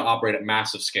you have to operate at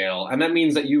massive scale. And that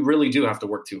means that you really do have to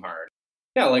work too hard.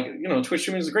 Yeah, like, Twitch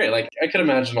streaming is great. Like I could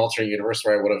imagine an alternate universe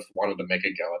where I would have wanted to make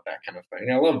a go at that kind of thing.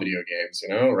 I love video games,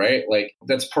 right? Like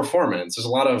that's performance. There's a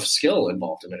lot of skill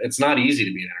involved in it. It's not easy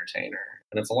to be an entertainer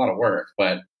and it's a lot of work,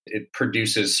 but it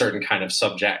produces certain kind of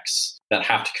subjects that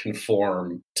have to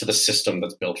conform to the system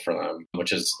that's built for them,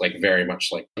 which is like very much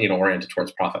like, oriented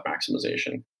towards profit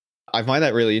maximization. I find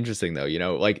that really interesting though,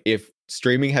 like if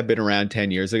streaming had been around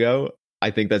 10 years ago, I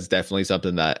think that's definitely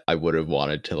something that I would have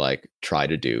wanted to like try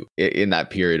to do in that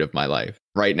period of my life.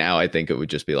 Right now, I think it would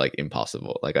just be like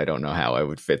impossible. Like, I don't know how I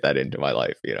would fit that into my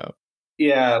life,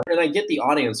 Yeah. And I get the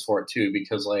audience for it too,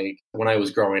 because like when I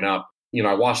was growing up,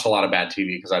 I watched a lot of bad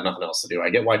TV because I had nothing else to do. I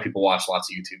get why people watch lots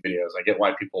of YouTube videos. I get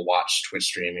why people watch Twitch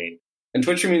streaming. And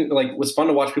Twitch streaming, like, was fun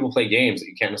to watch people play games that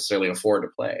you can't necessarily afford to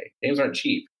play. Games aren't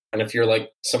cheap. And if you're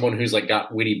like someone who's like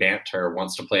got witty banter,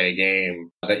 wants to play a game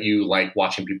that you like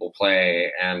watching people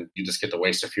play, and you just get to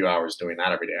waste a few hours doing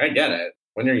that every day, I get it.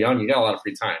 When you're young, you got a lot of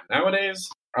free time. Nowadays,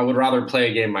 I would rather play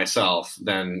a game myself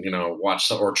than,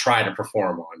 watch or try to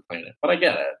perform while I'm playing it. But I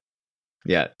get it.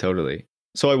 Yeah, totally.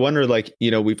 So I wonder, like,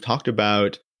 we've talked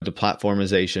about the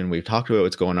platformization. We've talked about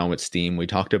what's going on with Steam. We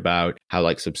talked about how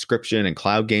like subscription and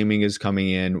cloud gaming is coming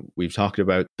in. We've talked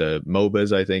about the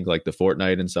MOBAs, I think, like the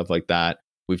Fortnite and stuff like that.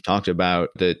 We've talked about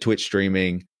the Twitch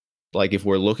streaming. Like if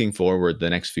we're looking forward the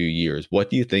next few years, what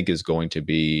do you think is going to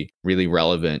be really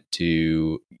relevant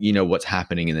to, what's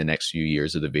happening in the next few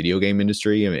years of the video game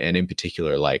industry? And in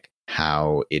particular, like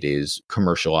how it is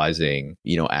commercializing,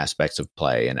 aspects of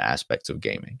play and aspects of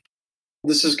gaming.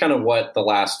 This is kind of what the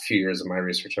last few years of my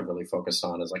research have really focused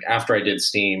on is like after I did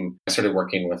Steam, I started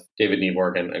working with David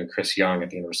Nieborg and Chris Young at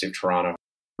the University of Toronto.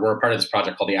 We're a part of this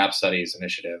project called the App Studies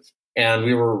Initiative. And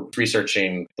we were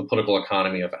researching the political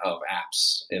economy of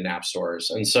apps in app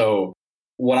stores. And so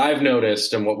what I've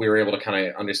noticed and what we were able to kind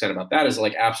of understand about that is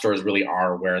like app stores really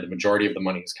are where the majority of the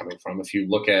money is coming from. If you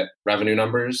look at revenue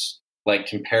numbers, like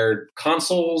compared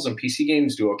consoles and PC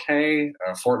games do okay.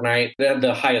 Fortnite, they have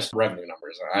the highest revenue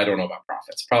numbers. I don't know about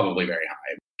profits, probably very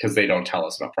high because they don't tell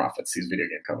us about profits. These video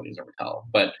game companies never tell.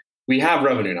 But we have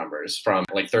revenue numbers from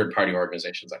like third-party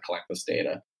organizations that collect this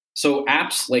data. So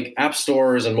apps like app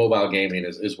stores and mobile gaming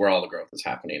is where all the growth is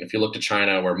happening. If you look to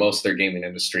China, where most of their gaming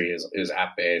industry is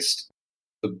app-based,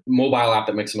 the mobile app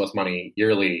that makes the most money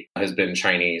yearly has been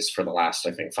Chinese for the last,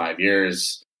 I think, 5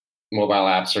 years. Mobile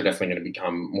apps are definitely going to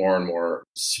become more and more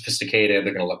sophisticated.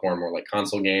 They're going to look more and more like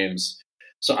console games.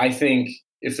 So I think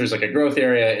if there's like a growth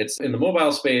area, it's in the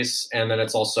mobile space. And then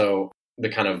it's also the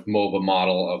kind of MOBA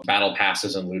model of battle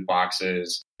passes and loot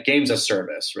boxes, games as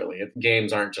service, really.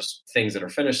 Games aren't just things that are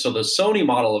finished. So the Sony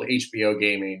model of HBO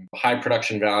gaming, high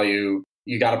production value,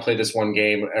 you got to play this one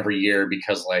game every year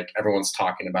because like everyone's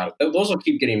talking about it. Those will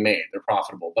keep getting made. They're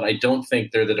profitable, but I don't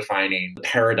think they're the defining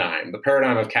paradigm. The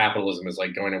paradigm of capitalism is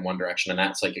like going in one direction, and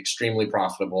that's like extremely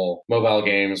profitable mobile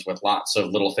games with lots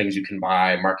of little things you can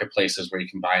buy, marketplaces where you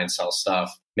can buy and sell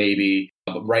stuff, maybe.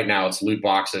 But right now it's loot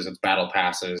boxes, it's battle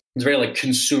passes. It's very like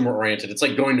consumer oriented. It's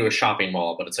like going to a shopping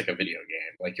mall, but it's like a video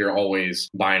game. Like you're always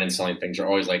buying and selling things. You're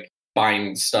always like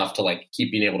buying stuff to like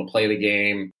keep being able to play the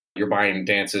game. You're buying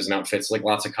dances and outfits, like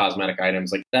lots of cosmetic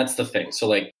items. Like that's the thing. So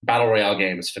like battle royale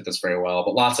games fit this very well,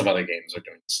 but lots of other games are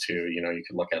doing this too. You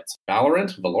could look at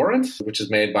Valorant, which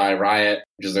is made by Riot,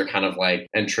 which is their kind of like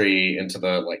entry into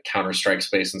the like Counter-Strike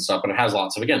space and stuff. But it has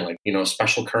lots of, again, like,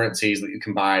 special currencies that you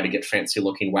can buy to get fancy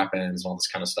looking weapons and all this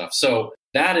kind of stuff. So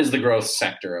that is the growth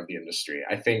sector of the industry,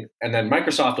 I think. And then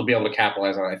Microsoft will be able to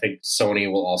capitalize on it. I think Sony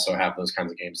will also have those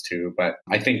kinds of games too. But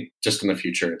I think just in the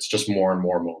future, it's just more and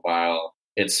more mobile.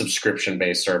 It's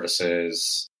subscription-based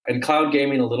services and cloud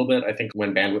gaming a little bit. I think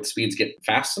when bandwidth speeds get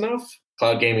fast enough,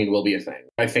 cloud gaming will be a thing.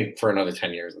 I think for another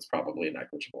 10 years, it's probably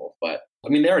negligible. But I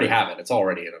mean, they already have it. It's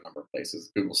already in a number of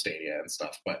places, Google Stadia and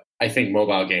stuff. But I think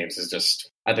mobile games is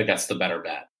I think that's the better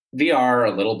bet. VR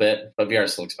a little bit, but VR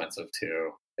is still expensive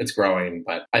too. It's growing,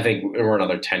 but I think we're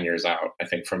another 10 years out, I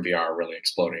think, from VR really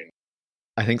exploding.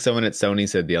 I think someone at Sony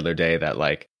said the other day that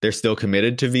like they're still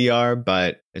committed to VR,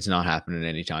 but it's not happening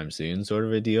anytime soon, sort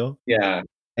of a deal. Yeah.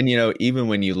 And, even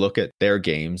when you look at their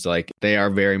games, like they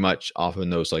are very much often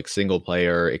those like single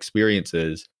player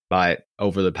experiences. But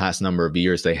over the past number of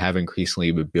years, they have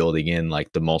increasingly been building in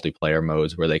like the multiplayer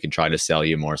modes where they can try to sell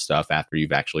you more stuff after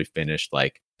you've actually finished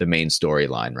like the main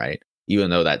storyline, right? Even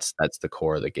though that's the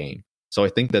core of the game. So I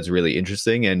think that's really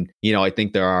interesting. And, I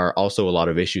think there are also a lot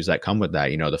of issues that come with that,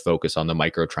 the focus on the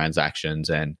microtransactions.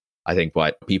 And I think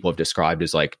what people have described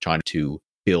is like trying to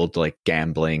build like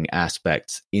gambling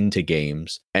aspects into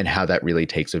games and how that really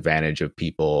takes advantage of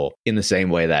people in the same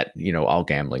way that, all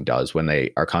gambling does when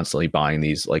they are constantly buying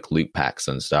these like loot packs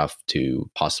and stuff to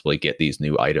possibly get these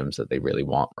new items that they really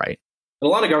want, right? A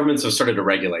lot of governments have started to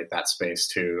regulate that space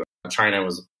too. China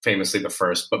was famously the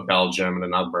first, but Belgium and a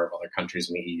number of other countries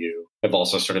in the EU have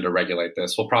also started to regulate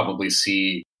this. We'll probably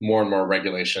see more and more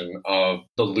regulation of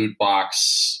the loot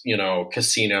box,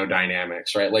 casino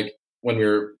dynamics, right? Like when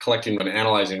we're collecting and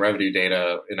analyzing revenue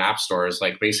data in app stores,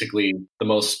 like basically the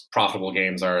most profitable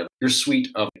games are your suite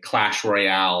of Clash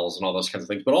Royales and all those kinds of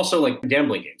things, but also like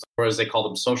gambling games, or as they call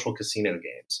them, social casino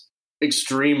games.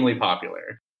 Extremely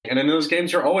popular. And in those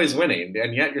games, you're always winning,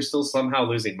 and yet you're still somehow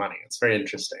losing money. It's very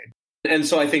interesting. And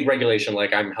so I think regulation,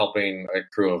 like I'm helping a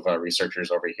crew of researchers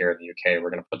over here in the UK,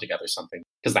 we're going to put together something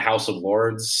because the House of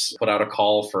Lords put out a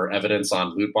call for evidence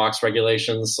on loot box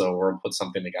regulations. So we'll put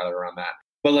something together around that.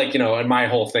 But like, and my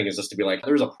whole thing is just to be like,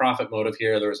 there's a profit motive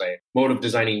here. There's a mode of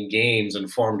designing games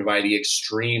informed by the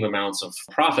extreme amounts of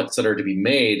profits that are to be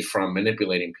made from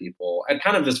manipulating people at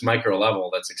kind of this micro level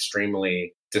that's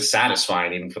extremely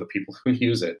dissatisfying even for the people who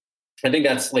use it. I think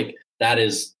that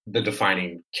is the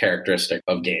defining characteristic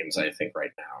of games, I think, right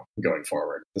now going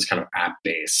forward. This kind of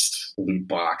app-based, loot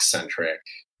box-centric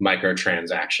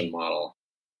microtransaction model.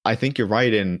 I think you're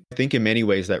right. And I think in many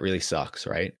ways that really sucks,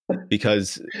 right?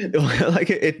 Because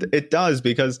like it does,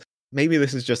 because maybe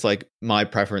this is just like my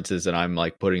preferences and I'm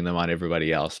like putting them on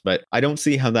everybody else. But I don't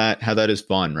see how that is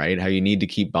fun, right? How you need to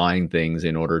keep buying things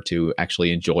in order to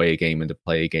actually enjoy a game and to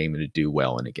play a game and to do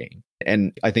well in a game.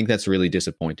 And I think that's really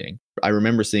disappointing. I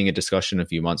remember seeing a discussion a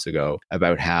few months ago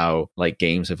about how like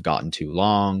games have gotten too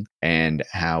long and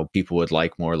how people would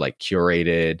like more like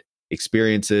curated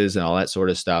experiences and all that sort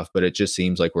of stuff. But it just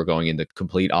seems like we're going in the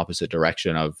complete opposite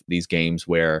direction of these games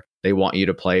where they want you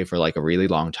to play for like a really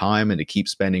long time and to keep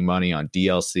spending money on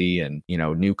DLC and,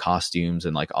 new costumes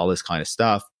and like all this kind of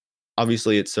stuff.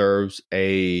 Obviously, it serves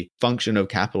a function of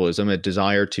capitalism, a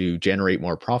desire to generate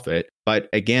more profit. But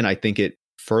again, I think it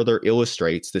further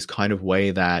illustrates this kind of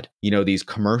way that, these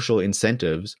commercial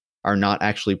incentives are not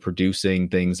actually producing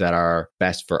things that are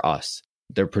best for us.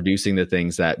 They're producing the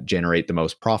things that generate the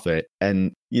most profit.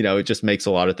 And, it just makes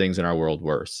a lot of things in our world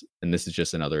worse. And this is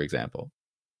just another example.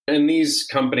 And these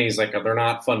companies, like, they're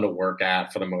not fun to work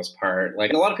at for the most part.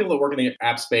 Like a lot of people that work in the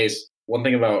app space, one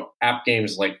thing about app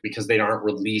games, like because they aren't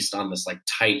released on this like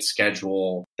tight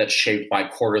schedule that's shaped by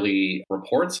quarterly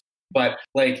reports. But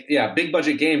like, yeah, big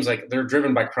budget games, like they're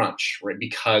driven by crunch, right?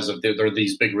 Because of there are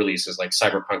these big releases like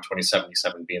Cyberpunk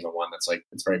 2077 being the one that's like,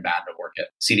 it's very bad to work at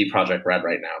CD Projekt Red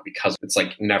right now because it's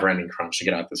like never ending crunch to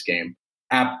get out this game.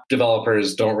 App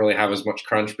developers don't really have as much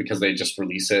crunch because they just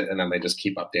release it and then they just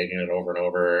keep updating it over and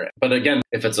over. But again,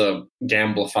 if it's a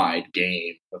gamblified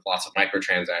game with lots of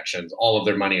microtransactions, all of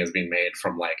their money is being made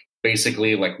from like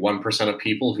basically like 1% of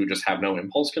people who just have no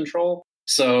impulse control.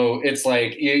 So it's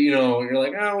like, you're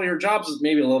like, oh, well, your jobs is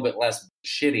maybe a little bit less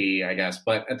shitty, I guess.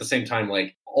 But at the same time,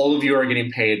 like all of you are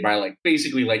getting paid by like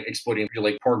basically like exploiting your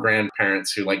like poor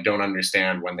grandparents who like don't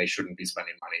understand when they shouldn't be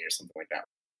spending money or something like that.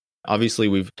 Obviously,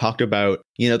 we've talked about,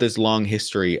 this long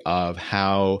history of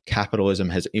how capitalism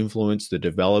has influenced the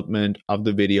development of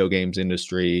the video games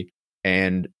industry.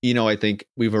 And, I think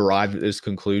we've arrived at this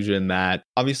conclusion that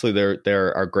obviously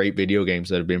there are great video games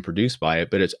that have been produced by it,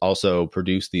 but it's also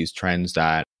produced these trends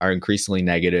that are increasingly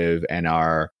negative and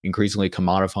are increasingly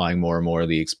commodifying more and more of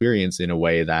the experience in a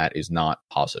way that is not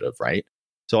positive, right?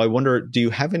 So I wonder, do you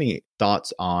have any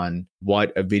thoughts on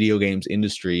what a video games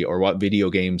industry or what video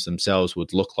games themselves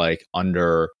would look like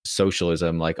under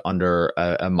socialism, like under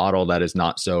a model that is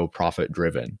not so profit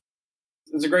driven?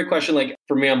 It's a great question. Like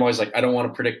for me, I'm always like, I don't want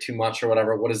to predict too much or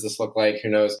whatever. What does this look like? Who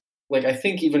knows? Like, I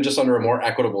think even just under a more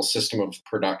equitable system of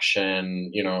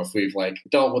production, if we've like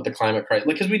dealt with the climate crisis,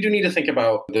 like, because we do need to think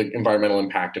about the environmental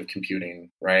impact of computing,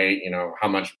 right? How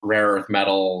much rare earth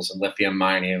metals and lithium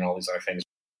mining and all these other things.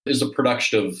 Is the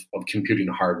production of computing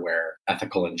hardware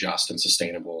ethical and just and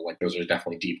sustainable? Like, those are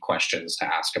definitely deep questions to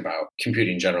ask about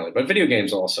computing generally. But video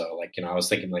games also, like, I was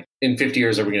thinking, like, in 50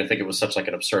 years, are we going to think it was such like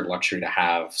an absurd luxury to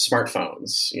have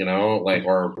smartphones, like,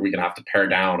 or are we going to have to pare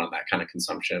down on that kind of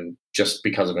consumption just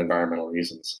because of environmental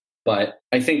reasons? But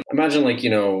I think, imagine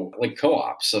like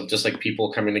co-ops of just like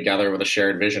people coming together with a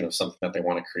shared vision of something that they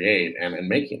want to create and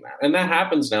making that. And that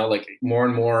happens now, like more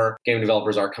and more game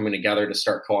developers are coming together to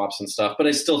start co-ops and stuff. But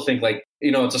I still think like,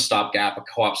 it's a stopgap. A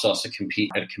co-op still has to compete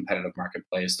at a competitive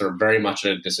marketplace. They're very much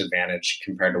at a disadvantage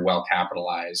compared to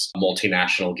well-capitalized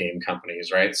multinational game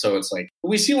companies, right? So it's like,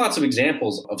 we see lots of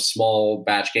examples of small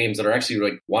batch games that are actually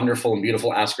like wonderful and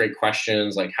beautiful, ask great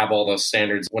questions, like have all those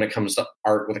standards when it comes to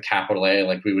art with a capital A,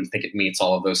 like we would think it meets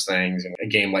all of those things. And a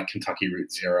game like Kentucky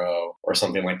Route Zero or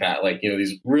something like that, like,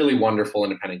 these really wonderful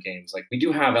independent games, like we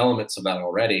do have elements of that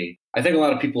already. I think a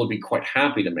lot of people would be quite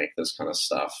happy to make this kind of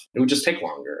stuff. It would just take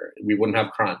longer. We wouldn't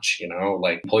have crunch,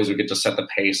 like employees would get to set the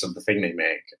pace of the thing they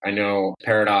make. I know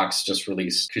Paradox just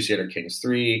released Crusader Kings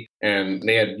 3 and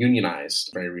they had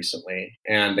unionized very recently.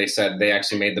 And they said they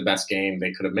actually made the best game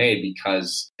they could have made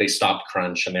because they stopped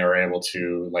crunch and they were able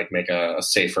to like make a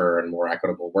safer and more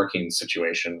equitable working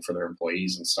situation for their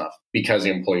employees and stuff because the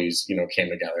employees, came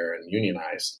together and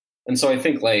unionized. And so I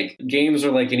think like games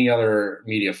are like any other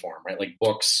media form, right? Like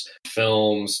books,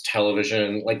 films,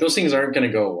 television, like those things aren't going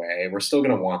to go away. We're still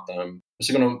going to want them. We're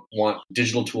still going to want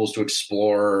digital tools to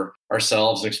explore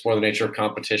ourselves and explore the nature of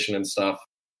competition and stuff.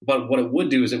 But what it would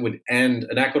do is it would end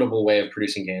an equitable way of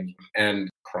producing games and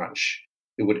crunch.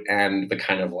 It would end the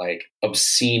kind of like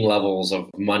obscene levels of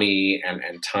money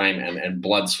and time and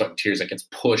blood, sweat, and tears that gets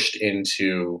pushed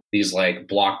into these like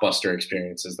blockbuster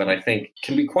experiences that I think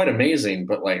can be quite amazing.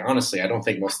 But like, honestly, I don't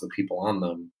think most of the people on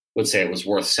them would say it was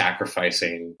worth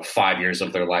sacrificing 5 years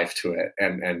of their life to it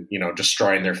and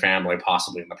destroying their family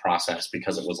possibly in the process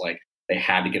because it was like they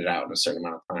had to get it out in a certain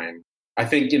amount of time. I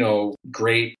think,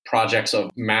 great projects of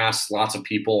mass, lots of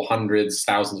people, hundreds,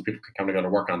 thousands of people could come together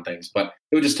to work on things, but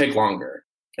it would just take longer.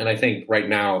 And I think right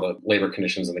now the labor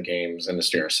conditions in the games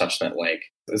industry are such that like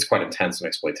it's quite intense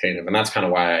and exploitative. And that's kind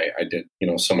of why I did,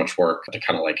 so much work to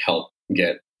kind of like help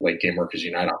get like Game Workers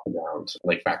Unite off the ground,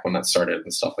 like back when that started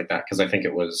and stuff like that. Because I think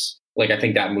it was like, I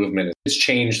think that movement has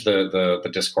changed the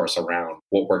discourse around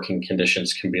what working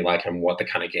conditions can be like and what the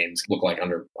kind of games look like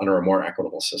under a more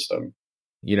equitable system.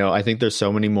 I think there's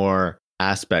so many more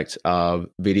aspects of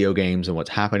video games and what's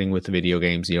happening with the video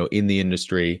games, in the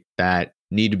industry that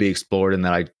need to be explored and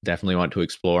that I definitely want to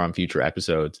explore on future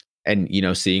episodes. And,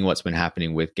 seeing what's been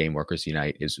happening with Game Workers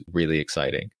Unite is really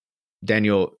exciting.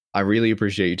 Daniel, I really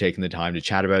appreciate you taking the time to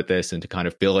chat about this and to kind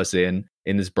of fill us in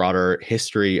this broader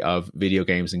history of video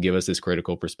games and give us this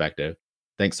critical perspective.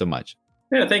 Thanks so much.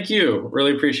 Yeah, thank you.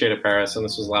 Really appreciate it, Paris. And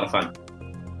this was a lot of fun.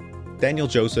 Daniel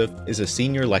Joseph is a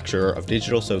senior lecturer of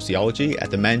digital sociology at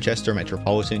the Manchester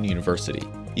Metropolitan University.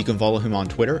 You can follow him on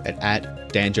Twitter at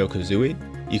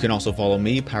 @DanjoKazooie. You can also follow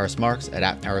me, Paris Marx,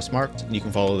 at Paris Marx, and you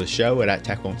can follow the show at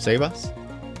Tech Won't Save Us.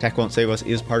 Tech Won't Save Us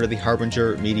is part of the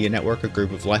Harbinger Media Network, a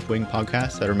group of left-wing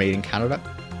podcasts that are made in Canada.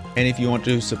 And if you want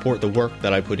to support the work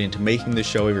that I put into making this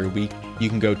show every week, you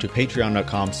can go to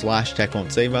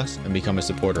patreon.com/techwon'tsaveus and become a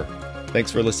supporter.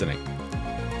 Thanks for listening.